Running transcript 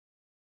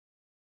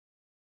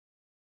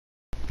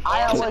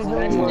I always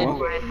knew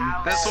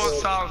This one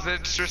sounds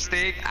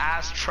interesting.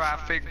 Ass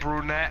traffic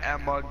brunette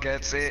Emma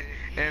gets it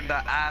in the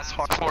ass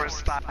hardcore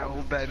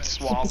style, then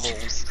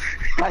swallows.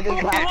 I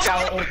just laughed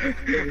out.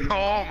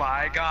 Oh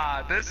my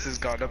god, this is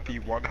gonna be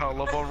one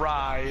hell of a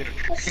ride.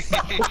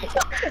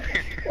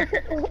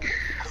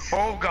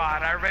 Oh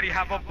god, I already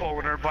have a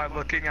boner by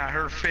looking at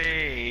her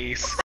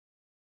face.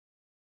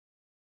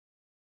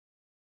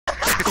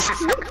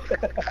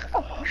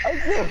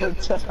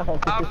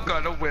 I'm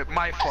gonna whip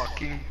my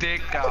fucking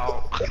dick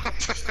out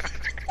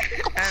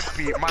and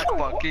beat my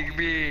fucking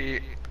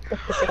meat.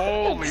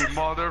 Holy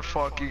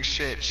motherfucking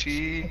shit,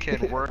 she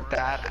can work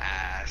that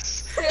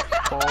ass.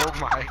 Oh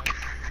my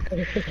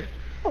god.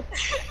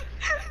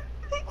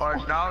 Or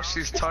now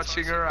she's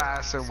touching her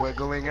ass and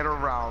wiggling it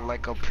around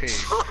like a pig.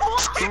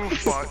 You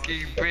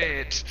fucking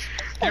bitch.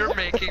 You're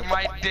making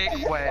my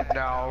dick wet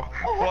now.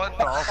 What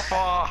the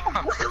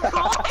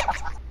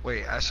fuck?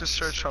 Wait, I should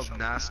search up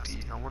nasty.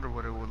 I wonder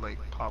what it would like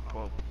pop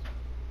up.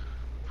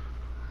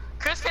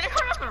 Chris, can you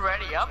hurry up and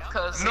ready up?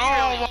 Cause no,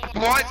 I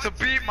want to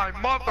beat my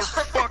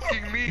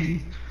motherfucking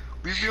meat.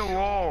 Leave me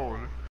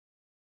alone.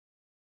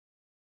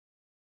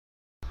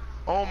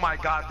 Oh my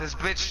god, this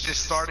bitch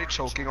just started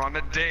choking on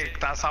a dick.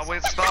 That's how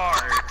it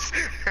starts.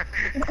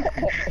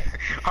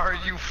 Are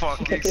you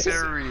fucking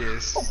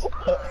serious?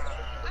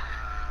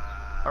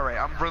 Alright,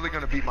 I'm really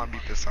gonna beat my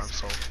meat this time,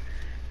 so.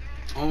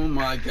 Oh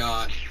my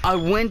god. I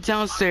went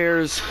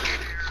downstairs,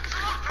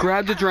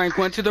 grabbed a drink,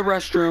 went to the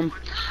restroom,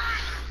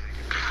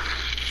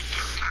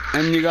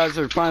 and you guys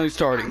are finally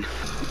starting.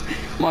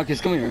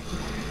 Marcus, come here.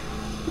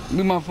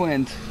 Be my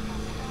friend.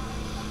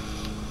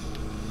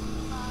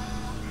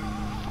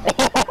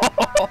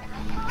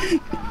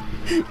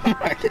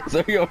 Marcus,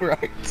 are you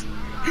alright?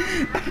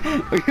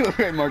 Are you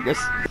alright, Marcus?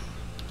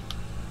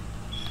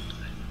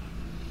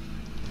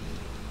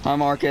 Hi,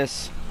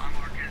 Marcus.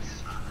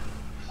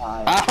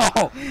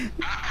 Ow!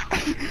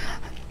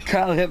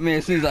 Kyle hit me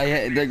as soon as I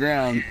hit the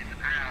ground.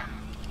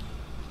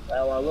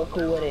 Well, look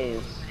who it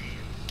is.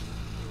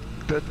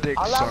 The dick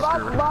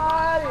sucker.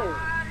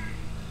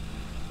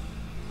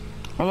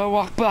 Hello,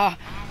 Akbar.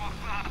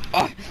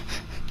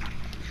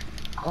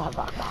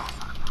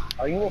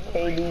 Are you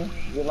okay, B?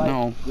 You're like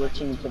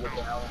glitching to the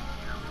ground.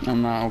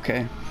 I'm not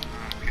okay.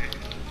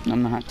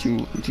 I'm not.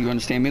 Do you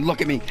understand me?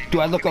 Look at me. Do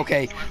I look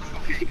okay?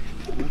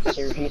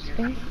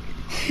 Seriously?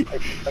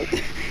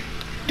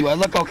 Do I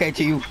look okay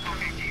to you?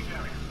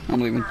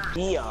 I'm leaving.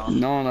 Yeah.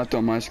 No, I'm not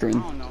on my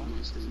screen.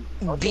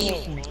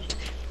 B.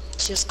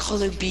 Just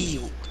call it B.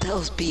 That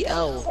was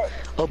BL.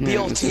 Or BLT.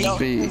 Yeah, this is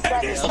B. The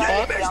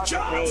fuck?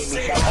 Oh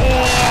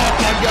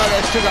my god,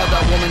 I took out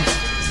that woman.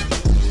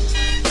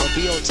 Or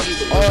BLT.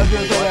 Oh, I was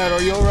gonna say that.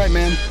 Are you alright,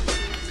 man?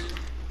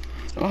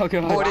 Oh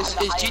god. Boy, this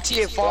is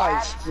GTA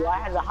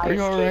 5. Are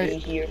you alright?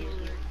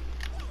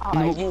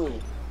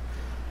 Nope.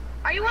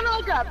 Are you on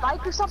like a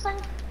bike or something?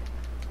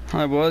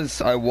 I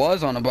was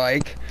on a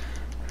bike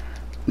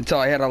until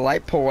I had a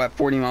light pole at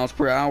 40 miles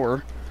per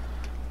hour.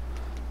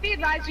 Be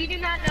advised, you do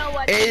not know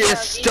what It is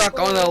stuck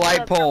on the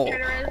light pole.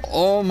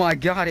 Oh my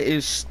god, it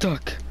is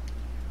stuck.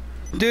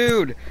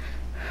 Dude,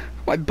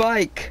 my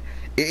bike,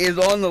 it is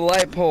on the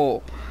light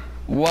pole.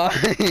 Why?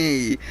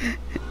 It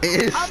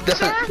is stuck.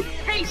 Sir?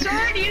 Hey,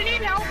 sir, do you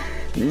need help?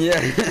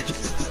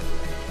 Yes.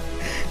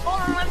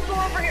 Hold on, let's go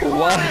over here.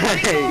 Why?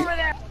 Let me go over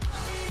there.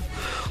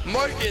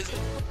 Marcus,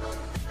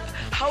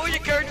 how are your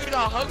character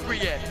not hungry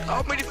yet?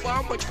 How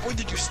much food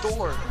did you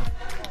store?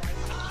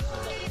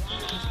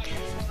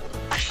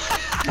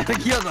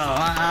 Kill the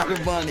lot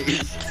of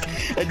bunnies.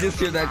 I just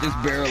hear that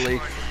just barely.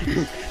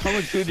 How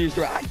much food do you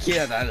store? I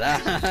killed a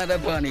lot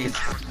of bunnies.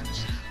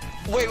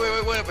 Wait.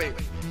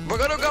 We're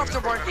gonna go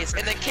after Marcus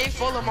and then cave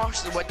full of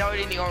monsters without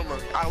any armor.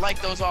 I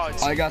like those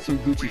odds. I got some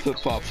Gucci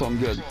flip-flops, so I'm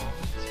good.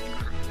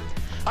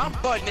 I'm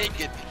butt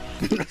naked.